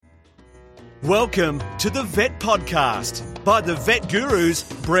Welcome to the Vet Podcast by the Vet Gurus,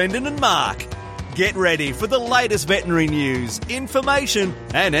 Brendan and Mark. Get ready for the latest veterinary news, information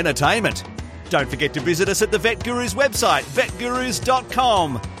and entertainment. Don't forget to visit us at the Vet Gurus website,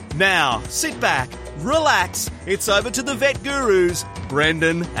 vetgurus.com. Now, sit back, relax, it's over to the Vet Gurus,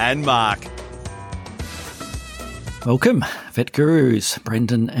 Brendan and Mark. Welcome, Vet Gurus,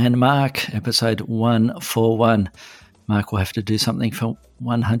 Brendan and Mark, episode 141. Mark will have to do something for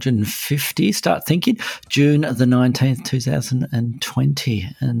 150, start thinking, June the 19th, 2020.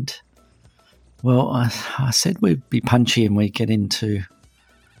 And, well, I said we'd be punchy and we'd get into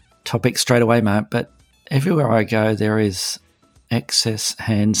topics straight away, Mark, but everywhere I go there is excess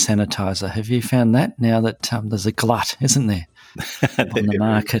hand sanitizer. Have you found that now that there's a glut, isn't there, on the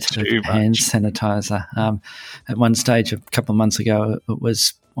market of hand sanitizer? At one stage, a couple of months ago, it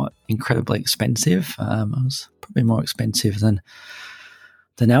was incredibly expensive. It was probably more expensive than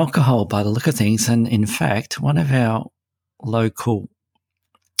alcohol by the look of things. And in fact, one of our local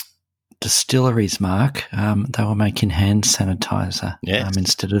distilleries, Mark, they were making hand sanitizer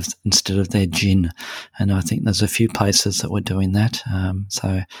instead of their gin. And I think there's a few places that were doing that.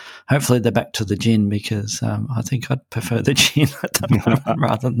 So hopefully they're back to the gin, because I think I'd prefer the gin at the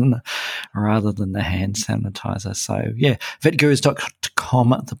moment rather than the hand sanitizer. So yeah,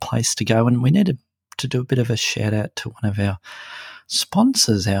 vetgurus.com, the place to go. And we need to do a bit of a shout out to one of our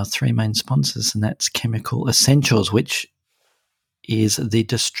sponsors, our three main sponsors, and that's Chemical Essentials, which is the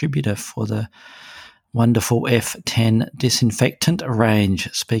distributor for the wonderful F10 disinfectant range.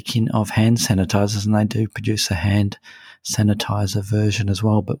 Speaking of hand sanitizers, and they do produce a hand sanitizer version as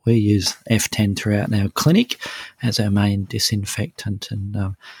well, but we use F10 throughout our clinic as our main disinfectant,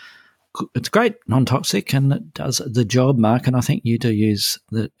 and it's great, non-toxic, and it does the job, Mark. And I think you do use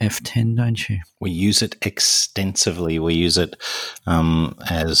the F10, don't you? We use it extensively. We use it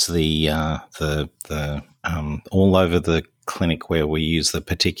as the all over the clinic, where we use the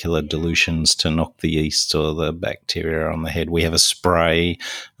particular dilutions to knock the yeast or the bacteria on the head. We have a spray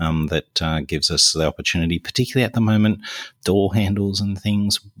that gives us the opportunity, particularly at the moment, door handles and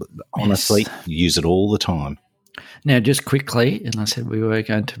things. Honestly, use it all the time. Now, just quickly, and I said we were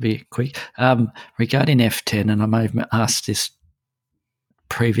going to be quick, regarding F10, and I may have asked this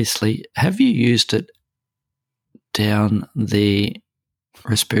previously, have you used it down the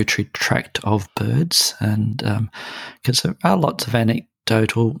respiratory tract of birds? And because there are lots of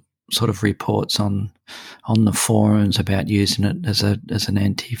anecdotal sort of reports on the forums about using it as an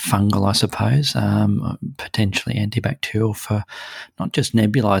antifungal, I suppose, potentially antibacterial, for not just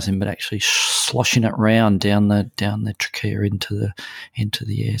nebulizing but actually sloshing it round down the trachea into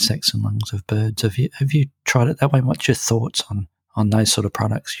the air sacs and lungs of birds. Have you tried it that way? What's your thoughts on those sort of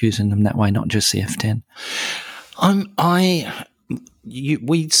products, using them that way, not just the F10?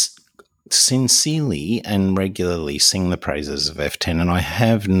 We sincerely and regularly sing the praises of F10, and I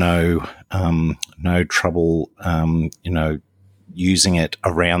have no trouble, using it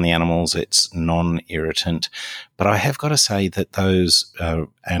around the animals. It's non-irritant, but I have got to say that those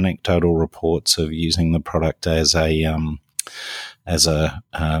anecdotal reports of using the product as a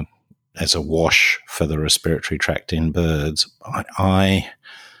wash for the respiratory tract in birds,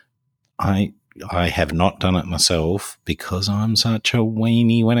 I have not done it myself, because I'm such a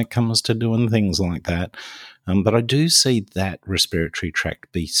weenie when it comes to doing things like that. But I do see that respiratory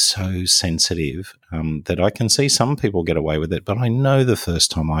tract be so sensitive that I can see some people get away with it. But I know the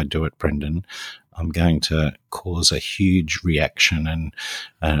first time I do it, Brendan, I'm going to cause a huge reaction and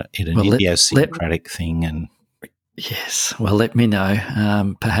idiosyncratic thing. And yes, well, let me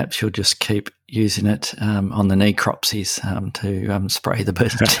know. Perhaps you'll just keep using it on the necropsies to spray the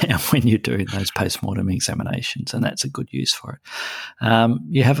birds down when you're doing those post-mortem examinations, and that's a good use for it.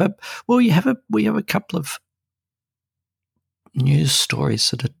 We have a couple of news stories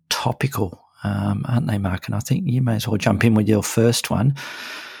that are topical, aren't they, Mark? And I think you may as well jump in with your first one.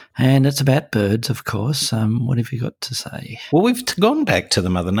 And it's about birds, of course. What have you got to say? Well, we've gone back to the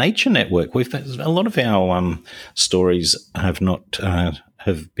Mother Nature Network. A lot of our stories have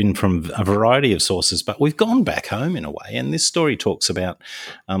been from a variety of sources, but we've gone back home in a way. And this story talks about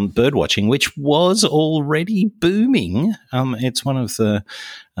bird watching, which was already booming. It's one of the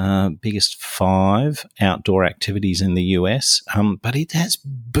biggest 5 outdoor activities in the US, but it has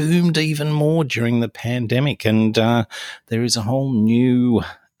boomed even more during the pandemic. And there is a whole new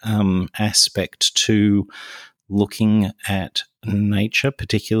aspect to looking at nature,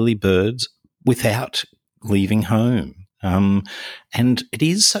 particularly birds, without leaving home. And it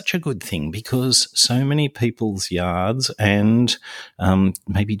is such a good thing because so many people's yards and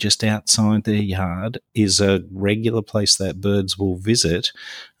maybe just outside their yard is a regular place that birds will visit.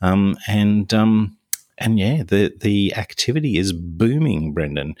 The activity is booming,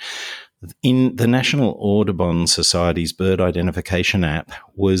 Brendan. In the National Audubon Society's bird identification app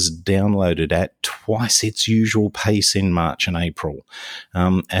was downloaded at twice its usual pace in March and April,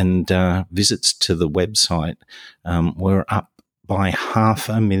 visits to the website were up by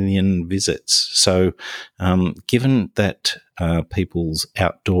 500,000 visits. So, given that people's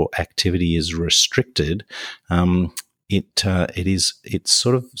outdoor activity is restricted, it's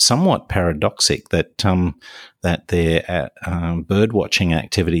sort of somewhat paradoxic that their bird watching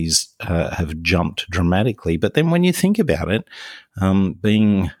activities have jumped dramatically. But then when you think about it,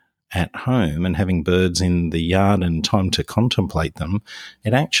 being at home and having birds in the yard and time to contemplate them,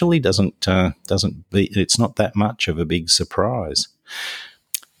 it actually it's not that much of a big surprise.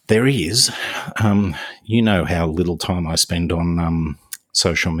 There is, you know how little time I spend on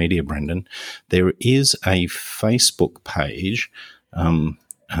social media, Brendan. There is a Facebook page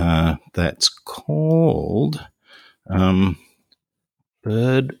that's called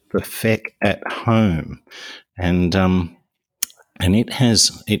Bird the Feck at Home, and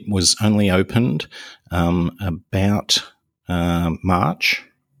it was only opened about March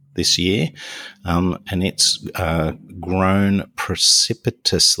this year, and it's grown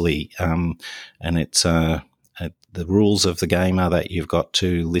precipitously, and it's the rules of the game are that you've got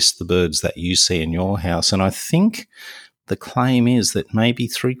to list the birds that you see in your house. And I think the claim is that maybe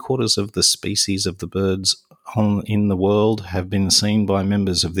 3/4 of the species of the birds in the world have been seen by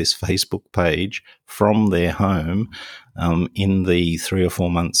members of this Facebook page from their home in the 3 or 4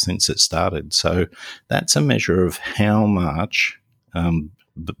 months since it started. So that's a measure of how much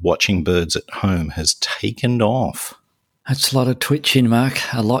watching birds at home has taken off. That's a lot of twitching, Mark,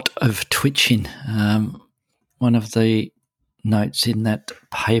 a lot of twitching. One of the notes in that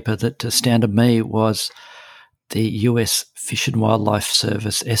paper that astounded me was the US Fish and Wildlife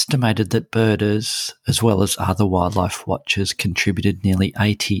Service estimated that birders, as well as other wildlife watchers, contributed nearly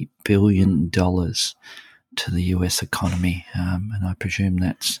 $80 billion to the US economy. And I presume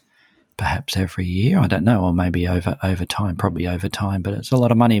that's perhaps every year. I don't know, or maybe over time, probably over time, but it's a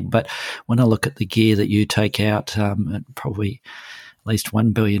lot of money. But when I look at the gear that you take out, probably at least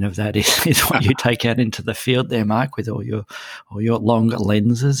 1 billion of that is what you take out into the field there, Mark, with all your longer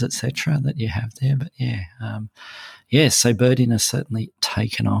lenses, etc., that you have there. But so birding has certainly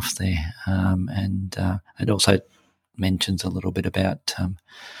taken off there, and it also mentions a little bit about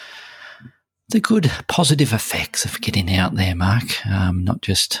the good positive effects of getting out there, Mark. Not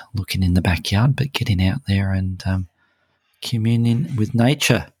just looking in the backyard, but getting out there and communing with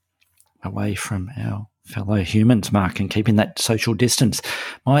nature away from our fellow humans, Mark, and keeping that social distance.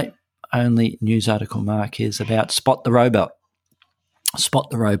 My only news article, Mark, is about Spot the Robot. Spot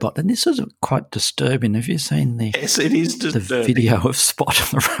the Robot. And this is quite disturbing. Have you seen Yes, it is disturbing. The video of Spot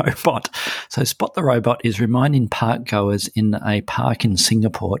the Robot? So Spot the Robot is reminding park goers in a park in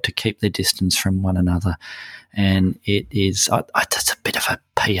Singapore to keep their distance from one another. And it is it's a bit of a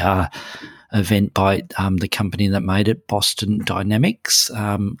PR event by the company that made it, Boston Dynamics,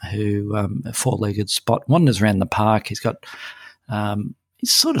 who four-legged Spot wanders around the park. He's got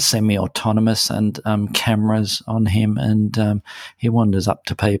he's sort of semi-autonomous and cameras on him, and he wanders up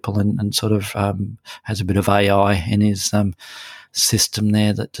to people and sort of has a bit of AI in his system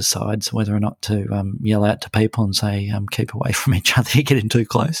there that decides whether or not to yell out to people and say, keep away from each other, you're getting too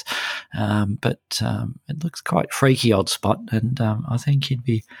close. But it looks quite freaky, old Spot, and I think he'd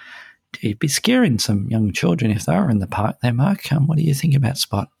be scaring some young children if they were in the park there, Mark. What do you think about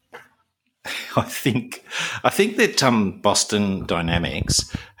Spot? I think that Boston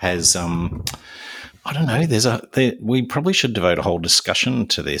Dynamics has I don't know. We probably should devote a whole discussion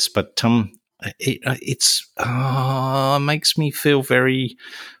to this, but it's makes me feel very,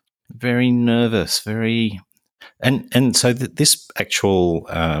 very nervous. And so this actual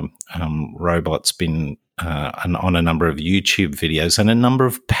robot's been on a number of YouTube videos and a number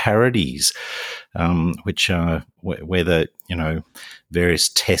of parodies, which where the various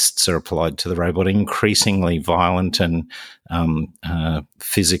tests are applied to the robot, increasingly violent and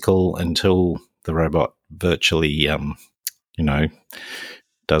physical until the robot virtually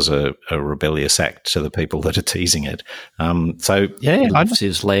does a rebellious act to the people that are teasing it. He lifts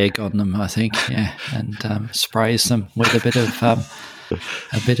his leg on them, I think, and sprays them with a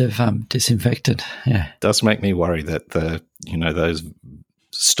bit of disinfectant. Yeah, it does make me worry that those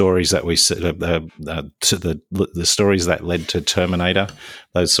stories that we to the stories that led to Terminator,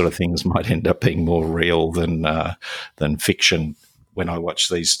 those sort of things might end up being more real than fiction when I watch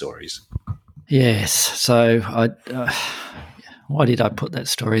these stories. Yes. So why did I put that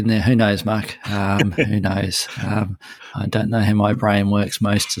story in there? Who knows, Mark? Who knows? I don't know how my brain works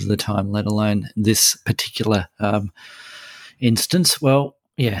most of the time, let alone this particular instance. Well,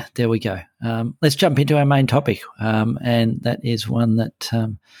 yeah, there we go. Let's jump into our main topic, and that is one that,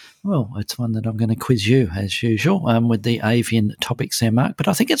 it's one that I'm going to quiz you as usual with the avian topics there, Mark. But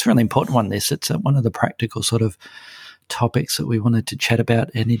I think it's a really important one. It's one of the practical sort of topics that we wanted to chat about,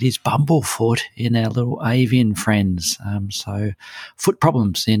 and it is bumblefoot in our little avian friends. So foot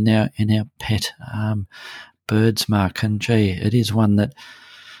problems in our pet birds, Mark. And gee, it is one that,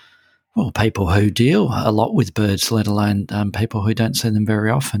 well, people who deal a lot with birds, let alone people who don't see them very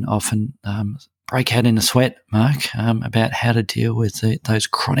often break out in a sweat, Mark, about how to deal with those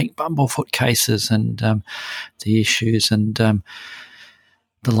chronic bumblefoot cases and the issues and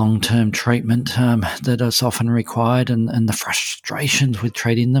the long-term treatment that is often required and the frustrations with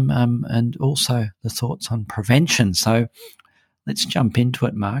treating them and also the thoughts on prevention. So let's jump into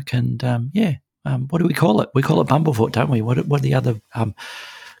it, Mark. And, what do we call it? We call it bumblefoot, don't we? What are the other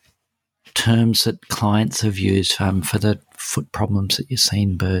terms that clients have used for the foot problems that you see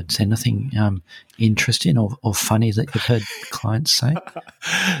in birds? Anything interesting or funny that you've heard clients say?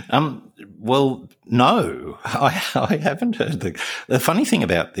 Well, no, I haven't heard. The funny thing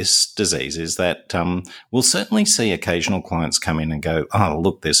about this disease is that we'll certainly see occasional clients come in and go, oh,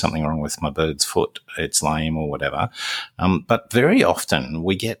 look, there's something wrong with my bird's foot. It's lame or whatever. But very often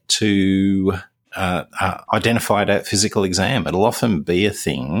we get to identified at physical exam. It'll often be a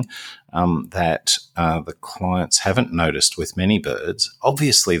thing that the clients haven't noticed with many birds.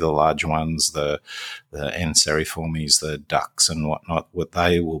 Obviously, the large ones, the Anseriformes, the ducks and whatnot,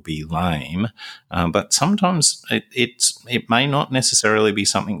 they will be lame. But sometimes it may not necessarily be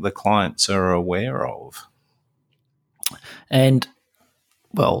something the clients are aware of. And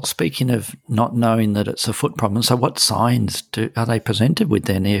well, speaking of not knowing that it's a foot problem, so what signs are they presented with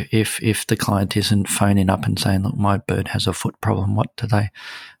then? If the client isn't phoning up and saying, "Look, my bird has a foot problem," what do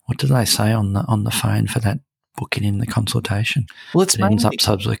they say on the phone for that booking in the consultation? Well, it ends up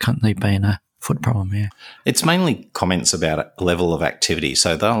subsequently being a foot problem. Yeah, it's mainly comments about a level of activity.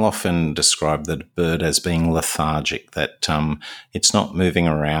 So they'll often describe the bird as being lethargic, that it's not moving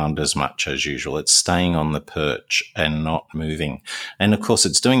around as much as usual. It's staying on the perch and not moving. And of course,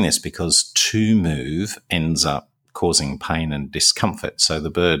 it's doing this because to move ends up causing pain and discomfort. So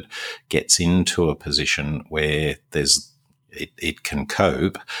the bird gets into a position where it can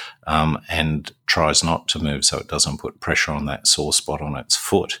cope and tries not to move so it doesn't put pressure on that sore spot on its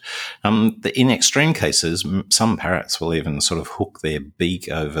foot. In extreme cases, some parrots will even sort of hook their beak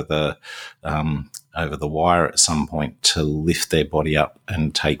over the wire at some point to lift their body up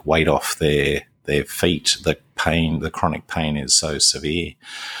and take weight off their feet. The chronic pain is so severe.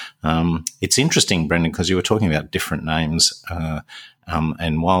 It's interesting, Brendan, because you were talking about different names.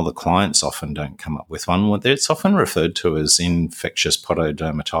 And while the clients often don't come up with one, it's often referred to as infectious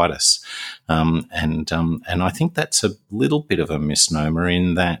pododermatitis. And I think that's a little bit of a misnomer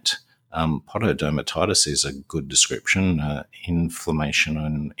in that pododermatitis is a good description, inflammation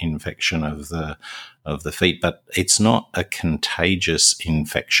and infection of the feet, but it's not a contagious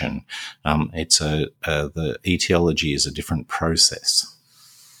infection. The etiology is a different process.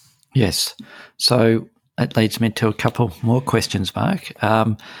 Yes. So that leads me to a couple more questions, Mark.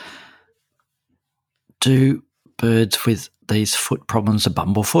 Do birds with these foot problems, a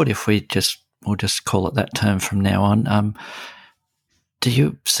bumblefoot, we'll just call it that term from now on, do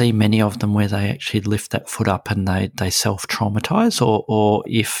you see many of them where they actually lift that foot up and they self-traumatise, or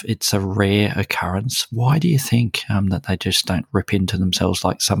if it's a rare occurrence, why do you think that they just don't rip into themselves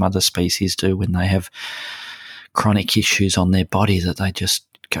like some other species do when they have chronic issues on their body, that they just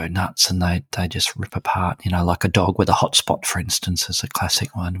go nuts and they just rip apart, like a dog with a hot spot, for instance, is a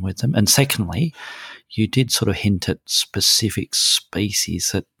classic one with them? And secondly, you did sort of hint at specific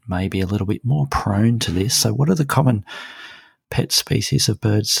species that may be a little bit more prone to this. So what are the common pet species of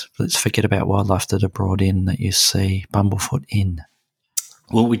birds, let's forget about wildlife, that are brought in that you see bumblefoot in?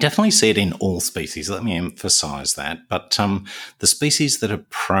 Well, we definitely see it in all species. Let me emphasise that. But the species that are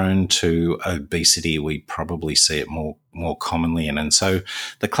prone to obesity, we probably see it more commonly in. And so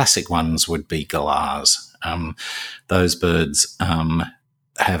the classic ones would be galahs. Those birds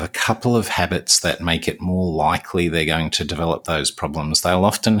have a couple of habits that make it more likely they're going to develop those problems. They'll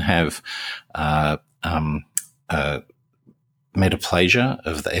often have metaplasia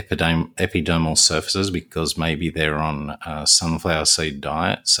of the epidermal surfaces because maybe they're on sunflower seed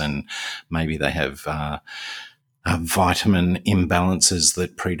diets and maybe they have vitamin imbalances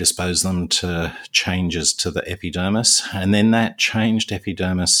that predispose them to changes to the epidermis. And then that changed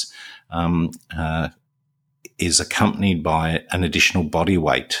epidermis is accompanied by an additional body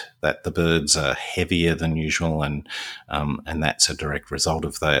weight, that the birds are heavier than usual, and that's a direct result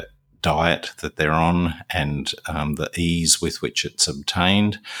of the diet that they're on and the ease with which it's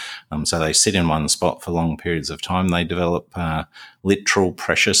obtained. So they sit in one spot for long periods of time. They develop literal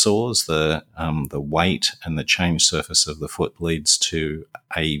pressure sores. The weight and the changed surface of the foot leads to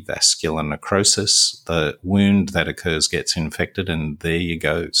avascular necrosis. The wound that occurs gets infected, and there you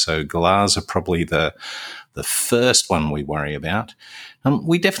go. So galahs are probably the first one we worry about.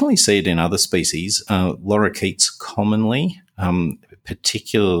 We definitely see it in other species. Lorikeets commonly,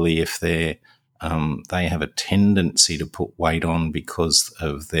 particularly if they have a tendency to put weight on because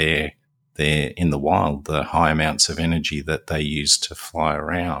of their in the wild, the high amounts of energy that they use to fly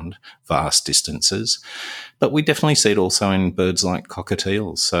around vast distances. But we definitely see it also in birds like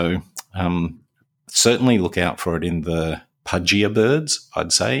cockatiels. So certainly look out for it in the pudgier birds,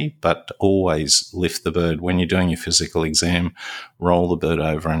 I'd say, but always lift the bird. When you're doing your physical exam, roll the bird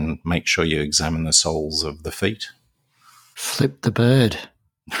over and make sure you examine the soles of the feet. Flip the bird,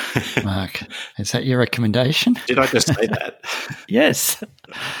 Mark. Is that your recommendation? Did I just say that? Yes.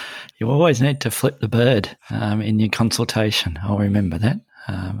 You always need to flip the bird in your consultation. I'll remember that.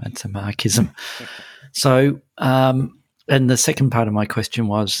 It's a Markism. So, and the second part of my question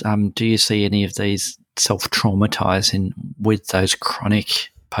was, do you see any of these self-traumatizing with those chronic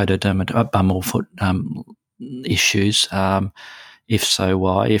pododermatous bum or foot issues? If so,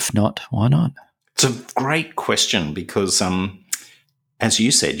 why? If not, why not? It's a great question because, as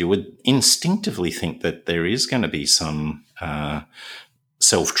you said, you would instinctively think that there is going to be some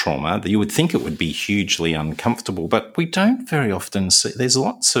self-trauma. You would think it would be hugely uncomfortable, but we don't very often see. There's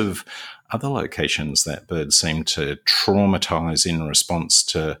lots of other locations that birds seem to traumatize in response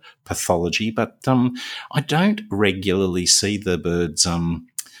to pathology, but I don't regularly see the birds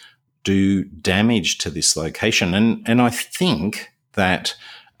do damage to this location, and I think that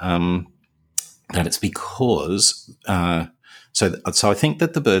that it's because so I think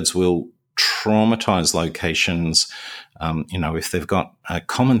that the birds will traumatize locations. If they've got a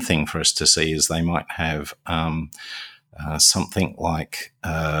common thing for us to see is they might have something like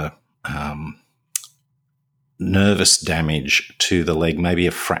nervous damage to the leg, maybe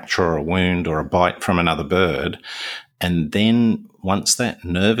a fracture or a wound or a bite from another bird. And then once that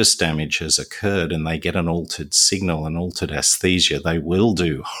nervous damage has occurred and they get an altered signal, an altered aesthesia, they will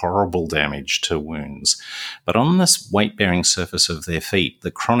do horrible damage to wounds. But on this weight-bearing surface of their feet, the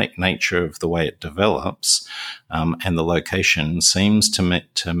chronic nature of the way it develops and the location seems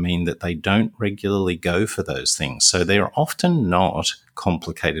to mean that they don't regularly go for those things. So they're often not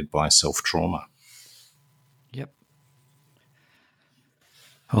complicated by self-trauma. Yep.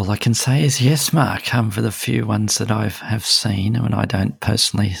 All I can say is yes, Mark. For the few ones that I have seen, and I don't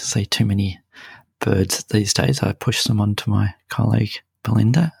personally see too many birds these days, I push them on to my colleague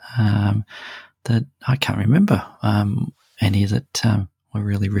Belinda. That I can't remember any that were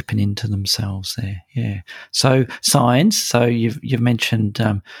really ripping into themselves there. Yeah. So signs. So you've mentioned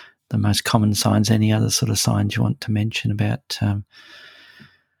the most common signs. Any other sort of signs you want to mention about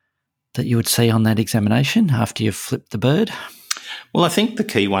that you would see on that examination after you've flipped the bird? Well, I think the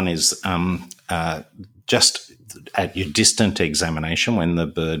key one is just at your distant examination when the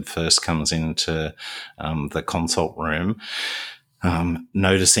bird first comes into the consult room,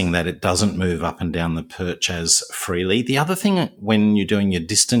 noticing that it doesn't move up and down the perch as freely. The other thing when you're doing your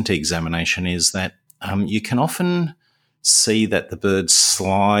distant examination is that you can often see that the bird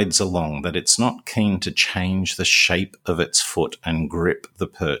slides along, that it's not keen to change the shape of its foot and grip the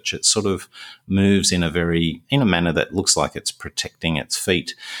perch. It sort of moves in a manner that looks like it's protecting its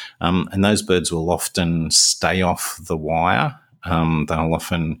feet. And those birds will often stay off the wire. They'll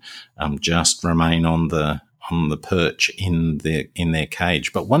often just remain on the perch in their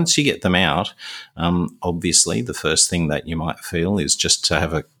cage. But once you get them out, obviously the first thing that you might feel is just to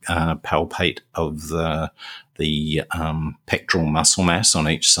have a palpate of the pectoral muscle mass on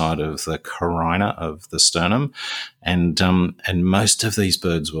each side of the carina of the sternum, and most of these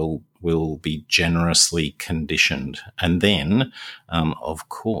birds will will be generously conditioned. And then, of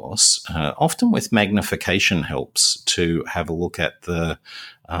course, often with magnification helps to have a look at the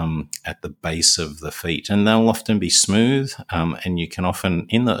base of the feet, and they'll often be smooth, and you can often,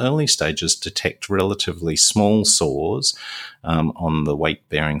 in the early stages, detect relatively small sores on the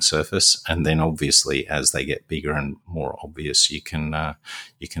weight-bearing surface, and then obviously as they get bigger and more obvious, you can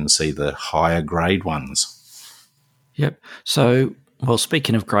see the higher grade ones. Yep. So, well,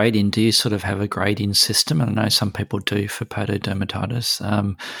 speaking of grading, do you sort of have a grading system? I know some people do for pododermatitis.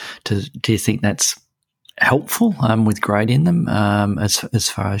 Do you think that's helpful with grading them as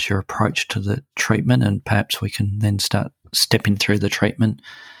far as your approach to the treatment, and perhaps we can then start stepping through the treatment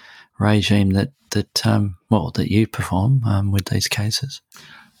regime that you perform with these cases?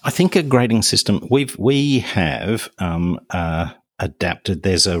 I think a grading system we have adapted.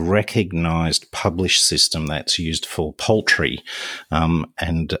 There's a recognised published system that's used for poultry,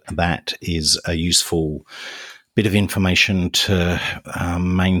 and that is a useful bit of information to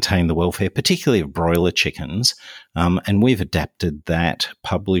maintain the welfare, particularly of broiler chickens. And we've adapted that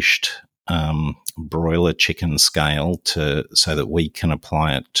published broiler chicken scale so that we can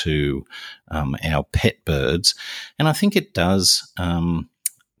apply it to our pet birds. And I think it does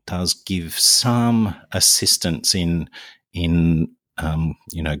give some assistance in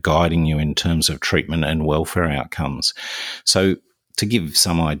guiding you in terms of treatment and welfare outcomes. So, to give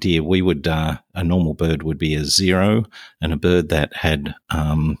some idea, we would a normal bird would be a 0, and a bird that had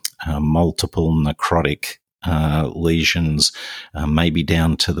multiple necrotic lesions, maybe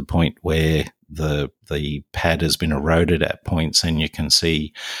down to the point where the pad has been eroded at points, and you can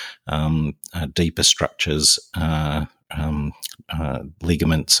see deeper structures,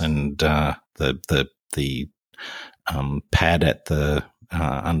 ligaments, and the pad at the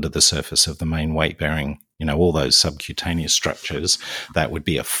under the surface of the main weight bearing. All those subcutaneous structures, that would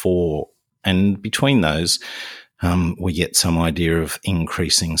be a 4. And between those, we get some idea of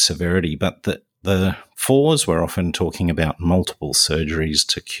increasing severity. But the 4s, we're often talking about multiple surgeries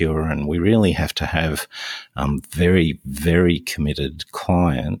to cure, and we really have to have very, very committed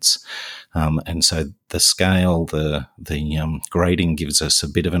clients. And so the scale, the grading gives us a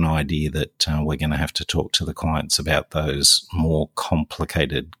bit of an idea that we're going to have to talk to the clients about those more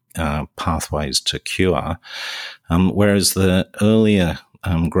complicated pathways to cure, whereas the earlier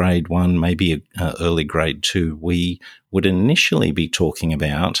grade 1, maybe early grade 2, we would initially be talking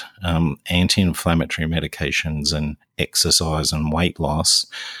about anti-inflammatory medications and exercise and weight loss,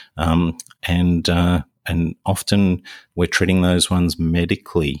 and often we're treating those ones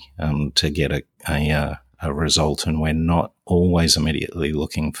medically to get a result, and we're not always immediately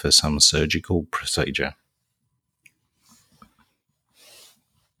looking for some surgical procedure.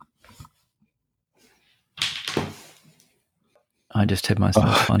 I just had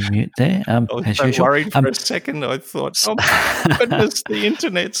myself on mute there. I was so worried for a second. I thought, oh my goodness, the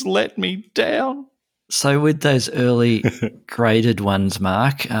internet's let me down. So with those early graded ones,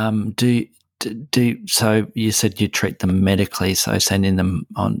 Mark, so you said you treat them medically, so sending them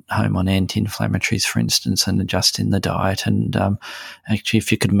home on anti-inflammatories, for instance, and adjusting the diet. And actually,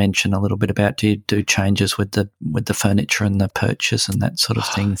 if you could mention a little bit about, do you do changes with the furniture and the perches and that sort of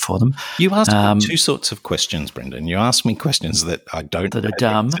thing for them? You asked me two sorts of questions, Brendan. You asked me questions that I don't that are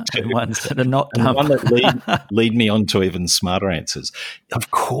dumb and ones that are not dumb. One that lead me on to even smarter answers. Of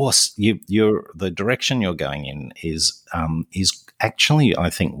course, the direction you're going in is actually,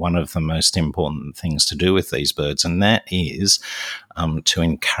 I think, one of the most important things to do with these birds, and that is to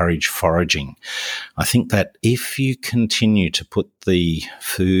encourage foraging. I think that if you continue to put the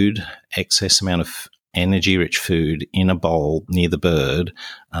food, excess amount of energy-rich food in a bowl near the bird,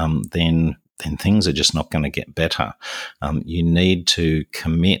 then things are just not going to get better. You need to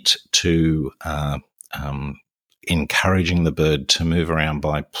commit to encouraging the bird to move around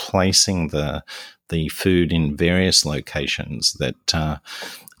by placing the food in various locations that,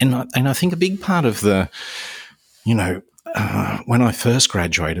 and I think a big part of the, when I first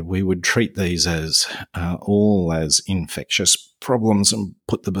graduated, we would treat these as all as infectious problems and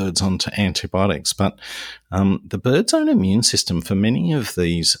put the birds onto antibiotics. But the bird's own immune system, for many of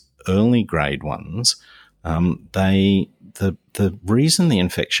these early grade ones, the reason the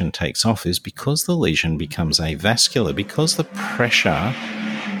infection takes off is because the lesion becomes avascular, because the pressure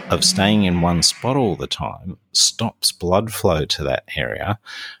of staying in one spot all the time stops blood flow to that area.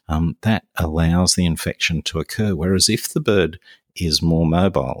 That allows the infection to occur. Whereas if the bird is more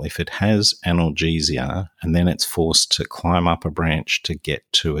mobile, if it has analgesia and then it's forced to climb up a branch to get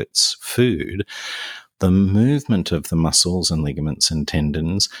to its food, the movement of the muscles and ligaments and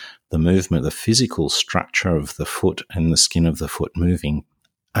tendons, the physical structure of the foot and the skin of the foot moving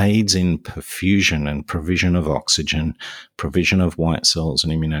aids in perfusion and provision of oxygen, provision of white cells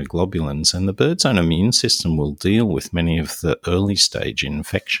and immunoglobulins, and the bird's own immune system will deal with many of the early stage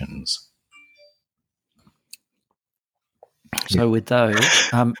infections. So with those,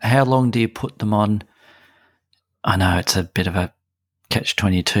 how long do you put them on? I know it's a bit of a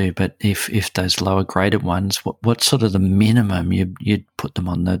catch-22, but if those lower graded ones, what's sort of the minimum you'd put them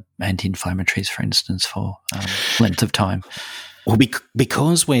on the anti-inflammatories, for instance, for length of time? Well,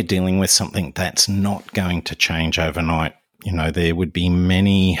 because we're dealing with something that's not going to change overnight, there would be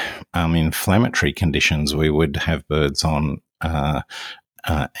many inflammatory conditions. We would have birds on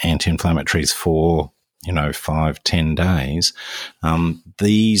anti-inflammatories for 5-10 days.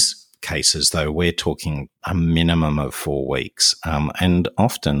 These cases, though, we're talking a minimum of 4 weeks, and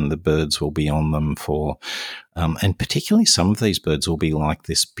often the birds will be on them for, and particularly some of these birds will be like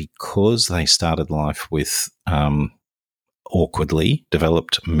this because they started life with awkwardly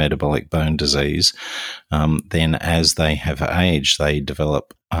developed metabolic bone disease. Then as they have aged, they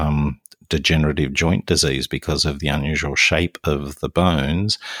develop degenerative joint disease because of the unusual shape of the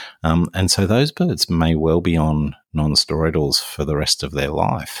bones. And so those birds may well be on non-steroidals for the rest of their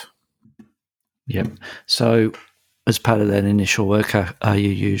life. Yep. So as part of that initial work, are you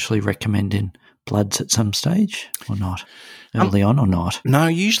usually recommending bloods at some stage or not? Early on or not? No,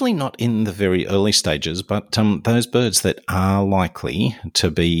 usually not in the very early stages, but those birds that are likely to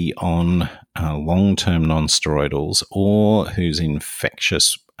be on long-term non-steroidals or whose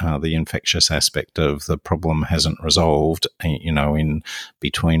the infectious aspect of the problem hasn't resolved, in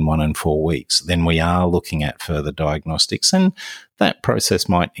between 1 and 4 weeks, then we are looking at further diagnostics, and that process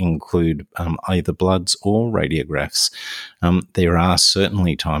might include either bloods or radiographs. There are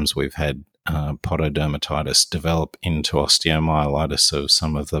certainly times we've had pododermatitis develop into osteomyelitis of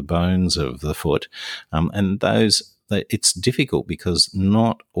some of the bones of the foot, and those, it's difficult because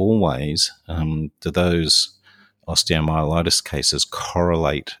not always do those osteomyelitis cases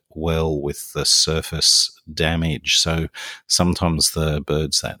correlate well with the surface damage. So sometimes the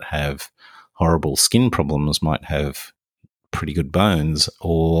birds that have horrible skin problems might have pretty good bones,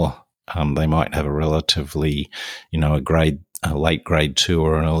 or they might have a relatively, a late grade 2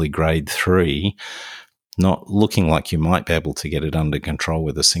 or an early grade 3, not looking like you might be able to get it under control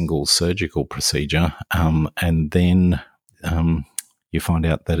with a single surgical procedure, and then you find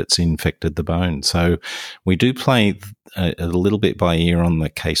out that it's infected the bone. So we do play a little bit by ear on the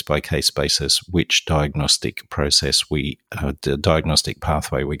case-by-case basis which diagnostic diagnostic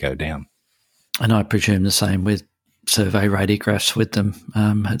pathway we go down. And I presume the same with survey radiographs with them.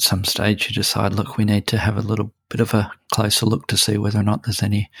 At some stage you decide, look, we need to have a little bit of a closer look to see whether or not there's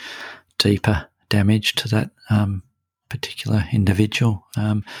any deeper damage to that particular individual. Do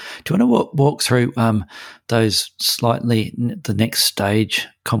you want to walk through those slightly, the next stage,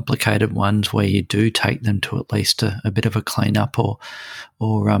 complicated ones where you do take them to at least a bit of a clean-up or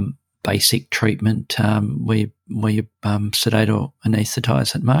basic treatment where you sedate or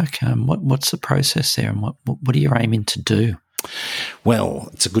anaesthetise it, Mark? What's the process there, and what are you aiming to do? Well,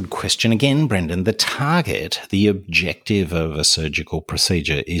 it's a good question again, Brendan. The target, the objective of a surgical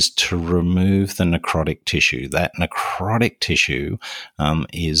procedure is to remove the necrotic tissue. That necrotic tissue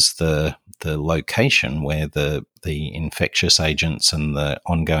is the location where the infectious agents and the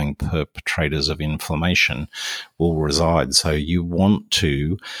ongoing perpetrators of inflammation will reside. So you want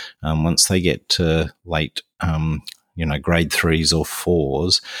to, once they get to late grade 3s or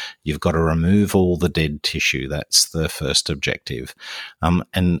 4s, you've got to remove all the dead tissue. That's the first objective.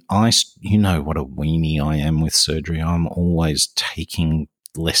 And what a weenie I am with surgery. I'm always taking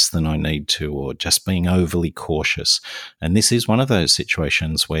less than I need to, or just being overly cautious. And this is one of those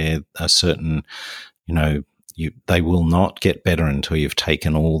situations where a certain, they will not get better until you've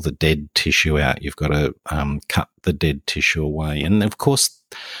taken all the dead tissue out. You've got to cut the dead tissue away. And of course,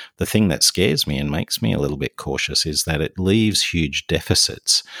 the thing that scares me and makes me a little bit cautious is that it leaves huge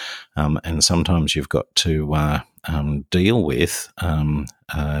deficits. And sometimes you've got to deal with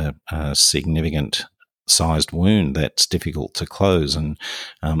a significant sized wound that's difficult to close. And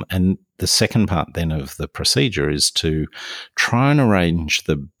the second part then of the procedure is to try and arrange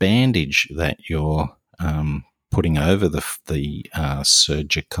the bandage that you're putting over the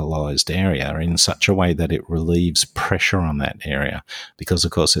surgicalized area in such a way that it relieves pressure on that area. Because,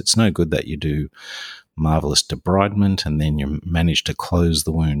 of course, it's no good that you do marvelous debridement and then you manage to close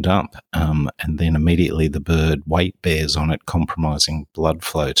the wound up, and then immediately the bird weight bears on it, compromising blood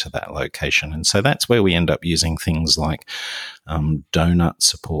flow to that location. And so that's where we end up using things like donut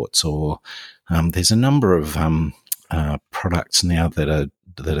supports, or there's a number of products now that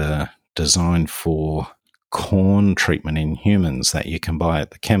are designed for corn treatment in humans that you can buy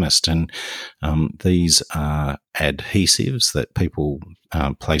at the chemist, and these are adhesives that people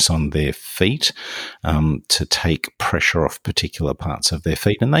place on their feet to take pressure off particular parts of their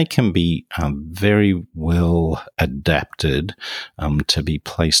feet, and they can be very well adapted to be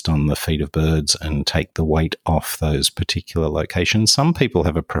placed on the feet of birds and take the weight off those particular locations. Some people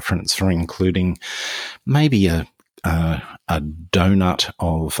have a preference for including maybe a donut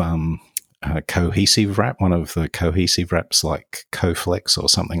of cohesive wrap, one of the cohesive wraps like Coflex or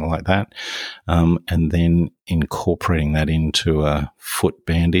something like that, and then incorporating that into a foot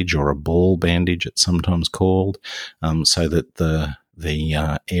bandage or a ball bandage, it's sometimes called, so that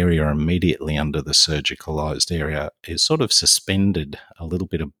the area immediately under the surgicalized area is sort of suspended a little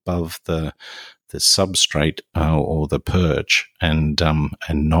bit above the substrate or the perch, and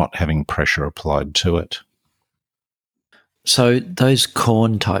not having pressure applied to it. So those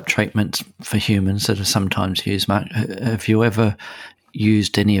corn-type treatments for humans that are sometimes used, Mark, have you ever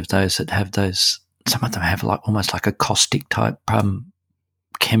used any of those that have those? Some of them have like almost like a caustic-type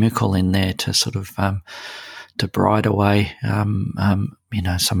chemical in there to sort of debride away. Some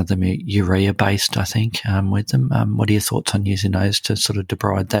of them are urea-based, I think, with them. What are your thoughts on using those to sort of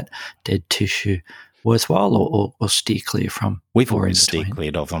debride that dead tissue? Worthwhile or steer clear from? We've always steer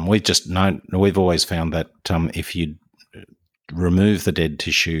clear of them. We've always found that if you remove the dead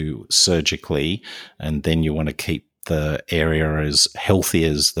tissue surgically, and then you want to keep the area as healthy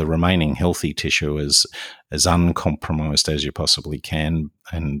as the remaining healthy tissue, as uncompromised as you possibly can.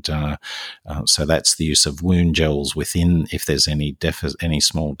 And so that's the use of wound gels within, if there's any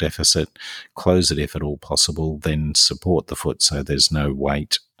small deficit, close it if at all possible, then support the foot so there's no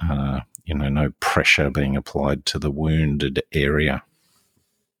weight, no pressure being applied to the wounded area.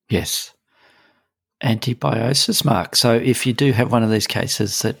 Yes. Antibiosis, Mark. So if you do have one of these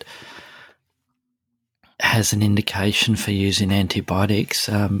cases that has an indication for using antibiotics,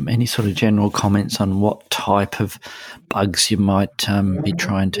 any sort of general comments on what type of bugs you might be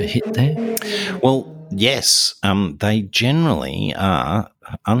trying to hit there? Well, yes. They generally are,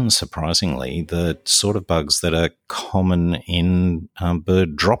 unsurprisingly, the sort of bugs that are common in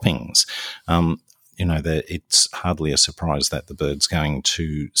bird droppings. It's hardly a surprise that the bird's going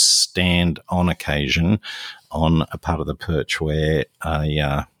to stand on occasion on a part of the perch where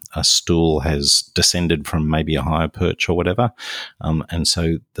a stool has descended from maybe a higher perch or whatever. And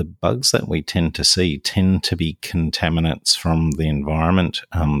so the bugs that we tend to see tend to be contaminants from the environment,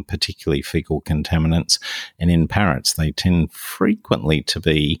 particularly fecal contaminants. And in parrots, they tend frequently to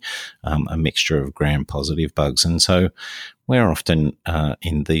be a mixture of gram-positive bugs. And so we're often,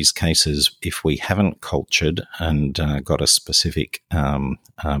 in these cases, if we haven't cultured and got a specific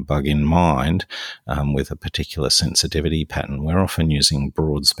bug in mind with a particular sensitivity pattern, we're often using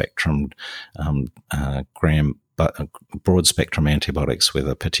broad-spectrum broad-spectrum antibiotics with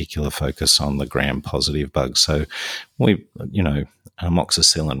a particular focus on the gram-positive bugs. So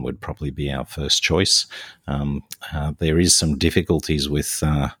amoxicillin would probably be our first choice. There is some difficulties with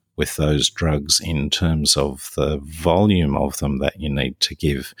those drugs in terms of the volume of them that you need to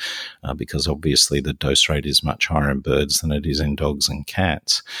give, because obviously the dose rate is much higher in birds than it is in dogs and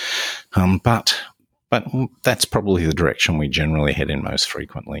cats. But that's probably the direction we generally head in most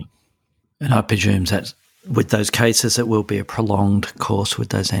frequently. And I presume that with those cases, it will be a prolonged course with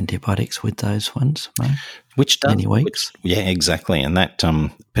those antibiotics with those ones, right? Which does, many weeks. Yeah, exactly. And that,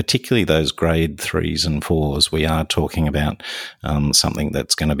 particularly those grade 3s and 4s, we are talking about something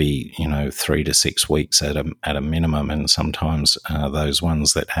that's going to be, 3 to 6 weeks at a minimum. And sometimes those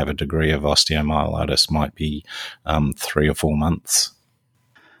ones that have a degree of osteomyelitis might be 3 or 4 months.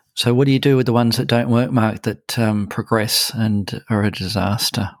 So what do you do with the ones that don't work, Mark, that progress and are a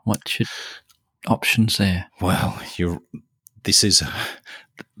disaster? What should options there? Well, this is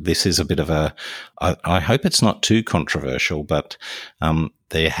a bit of a, I hope it's not too controversial, but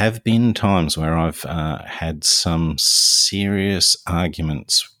there have been times where I've had some serious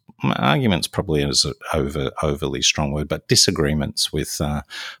arguments probably is overly strong word, but disagreements with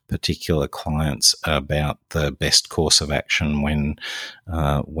particular clients about the best course of action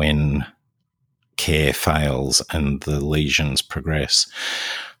when care fails and the lesions progress.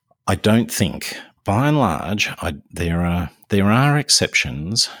 I don't think, by and large, there are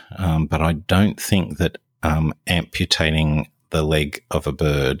exceptions, but I don't think that amputating the leg of a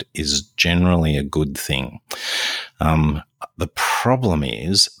bird is generally a good thing. The problem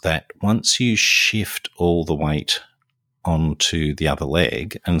is that once you shift all the weight onto the other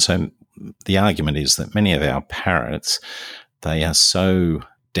leg, and so the argument is that many of our parrots, they are so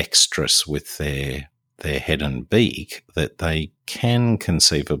dexterous with their their head and beak, that they can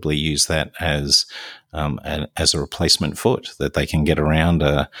conceivably use that as a replacement foot, that they can get around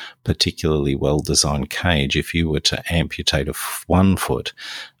a particularly well-designed cage. If you were to amputate one foot,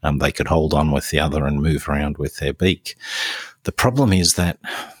 they could hold on with the other and move around with their beak. The problem is that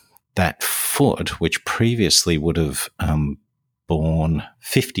foot, which previously would have borne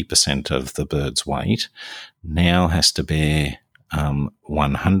 50% of the bird's weight, now has to bear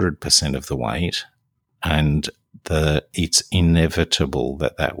 100% of the weight, and it's inevitable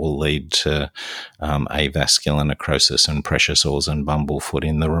that will lead to avascular necrosis and pressure sores and bumblefoot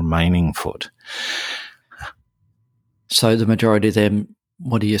in the remaining foot. So the majority of them,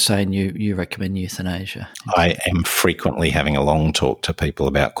 what are you saying? You recommend euthanasia? I am frequently having a long talk to people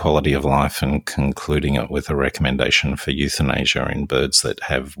about quality of life and concluding it with a recommendation for euthanasia in birds that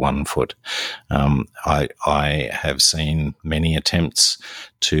have one foot. I have seen many attempts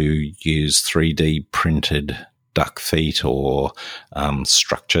to use 3D printed duck feet or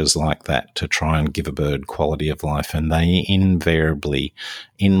structures like that to try and give a bird quality of life, and they invariably,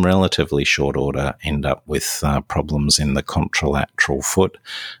 in relatively short order, end up with problems in the contralateral foot,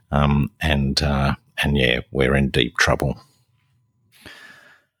 and we're in deep trouble.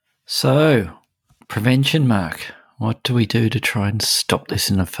 So, prevention, Mark. What do we do to try and stop this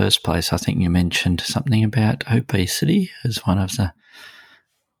in the first place? I think you mentioned something about obesity as one of the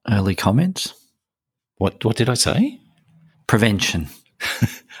early comments. What did I say? Prevention.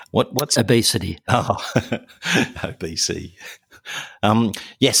 What's obesity? Oh, obesity.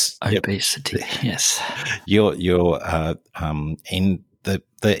 Yes, obesity. Yep. Yes. You're in the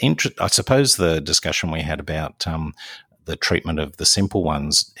I suppose the discussion we had about the treatment of the simple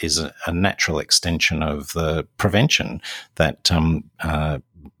ones is a natural extension of the prevention, that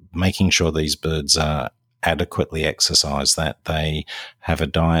making sure these birds are adequately exercised, that they have a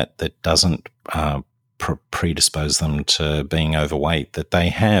diet that doesn't predispose them to being overweight, that they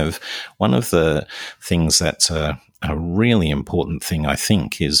have one of the things that's a really important thing, I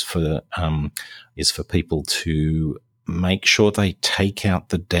think, is for people to make sure they take out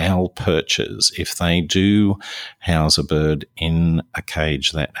the dowel perches. If they do house a bird in a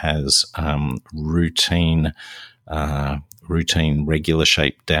cage that has routine regular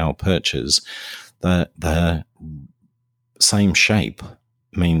shaped dowel perches, the same shape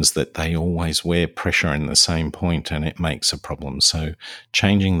means that they always wear pressure in the same point, and it makes a problem. So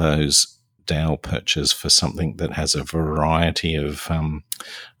changing those dowel perches for something that has a variety of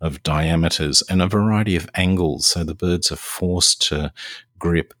diameters and a variety of angles, so the birds are forced to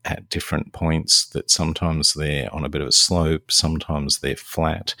grip at different points, that sometimes they're on a bit of a slope, sometimes they're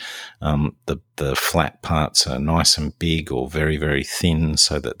flat. The flat parts are nice and big or very, very thin,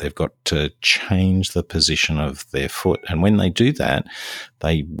 so that they've got to change the position of their foot. And when they do that,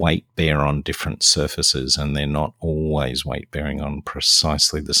 they weight bear on different surfaces, and they're not always weight bearing on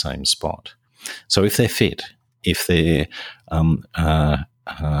precisely the same spot. So if they're fit, if they're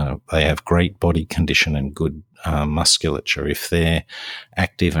they have great body condition and good musculature, if they're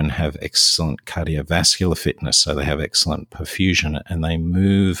active and have excellent cardiovascular fitness, so they have excellent perfusion and they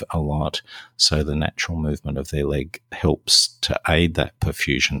move a lot, so the natural movement of their leg helps to aid that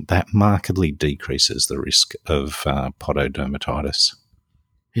perfusion, that markedly decreases the risk of pododermatitis.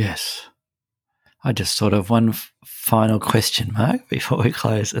 Yes. I just thought of one final question, Mark, before we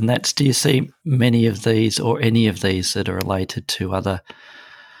close, and that's, do you see many of these or any of these that are related to other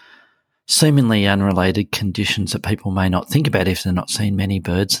seemingly unrelated conditions that people may not think about if they're not seeing many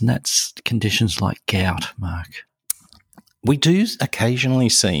birds, and that's conditions like gout, Mark? We do occasionally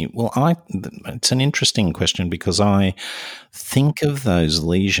see, it's an interesting question, because I think of those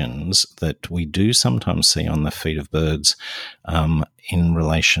lesions that we do sometimes see on the feet of birds in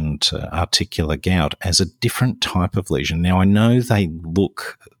relation to articular gout as a different type of lesion. Now, I know they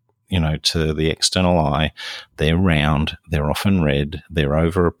look, to the external eye, they're round, they're often red, they're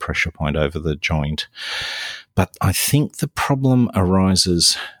over a pressure point over the joint. But I think the problem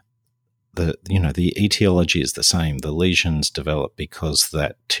arises, the etiology is the same. The lesions develop because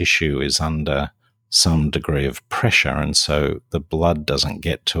that tissue is under some degree of pressure, and so the blood doesn't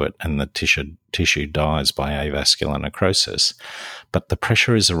get to it, and the tissue dies by avascular necrosis. But the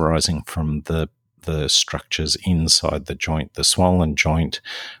pressure is arising from the structures inside the joint, the swollen joint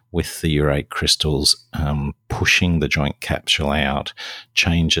with the urate crystals pushing the joint capsule out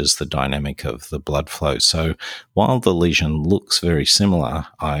changes the dynamic of the blood flow. So while the lesion looks very similar,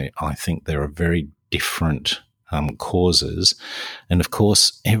 I think there are very different causes. And of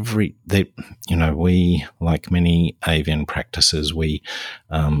course, we, like many avian practices, we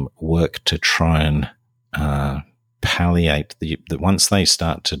work to try and palliate that once they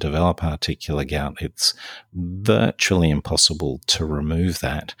start to develop articular gout, it's virtually impossible to remove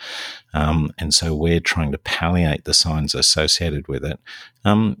that. And so we're trying to palliate the signs associated with it.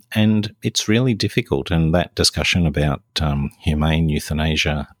 And it's really difficult. And that discussion about humane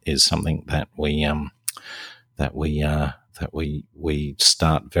euthanasia is something that we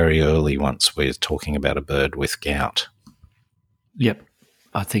start very early once we're talking about a bird with gout. Yep.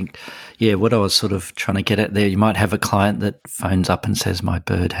 I think, what I was sort of trying to get at there, you might have a client that phones up and says, my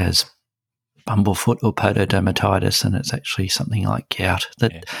bird has bumblefoot or pododermatitis, and it's actually something like gout,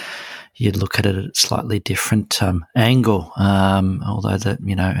 that you'd look at it at a slightly different angle, although that,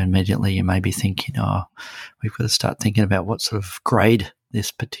 immediately you may be thinking, we've got to start thinking about what sort of grade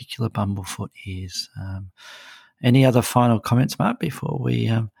this particular bumblefoot is. Any other final comments, Mark, before we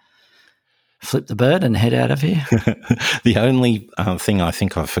flip the bird and head out of here? The only thing I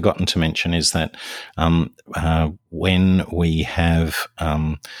think I've forgotten to mention is that when we have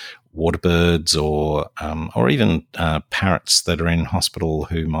water birds or even parrots that are in hospital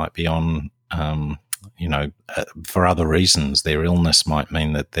who might be on, for other reasons, their illness might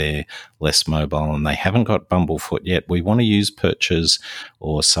mean that they're less mobile and they haven't got bumblefoot yet, we want to use perches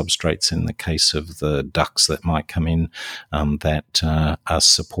or substrates in the case of the ducks that might come in that are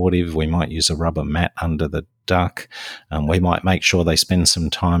supportive. We might use a rubber mat under the duck. We might make sure they spend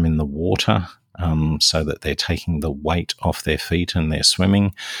some time in the water so that they're taking the weight off their feet and they're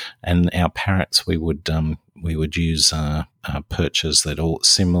swimming. And our parrots, we would use perches that all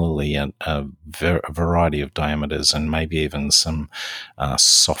similarly a variety of diameters and maybe even some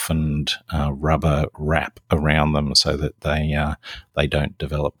softened rubber wrap around them so that they don't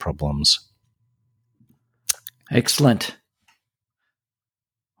develop problems. Excellent.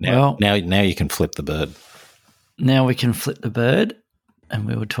 Now you can flip the bird. Now we can flip the bird, and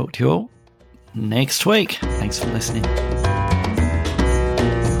we will talk to you all next week. Thanks for listening.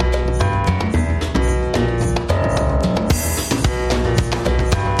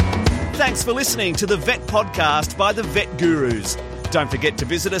 Thanks for listening to the Vet Podcast by the Vet Gurus. Don't forget to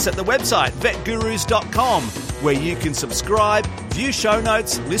visit us at the website vetgurus.com, where you can subscribe, view show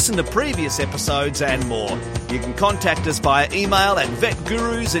notes, listen to previous episodes and more. You can contact us via email at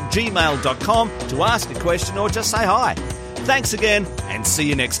vetgurus@gmail.com to ask a question or just say hi. Thanks again, and see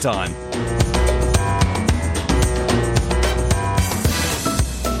you next time.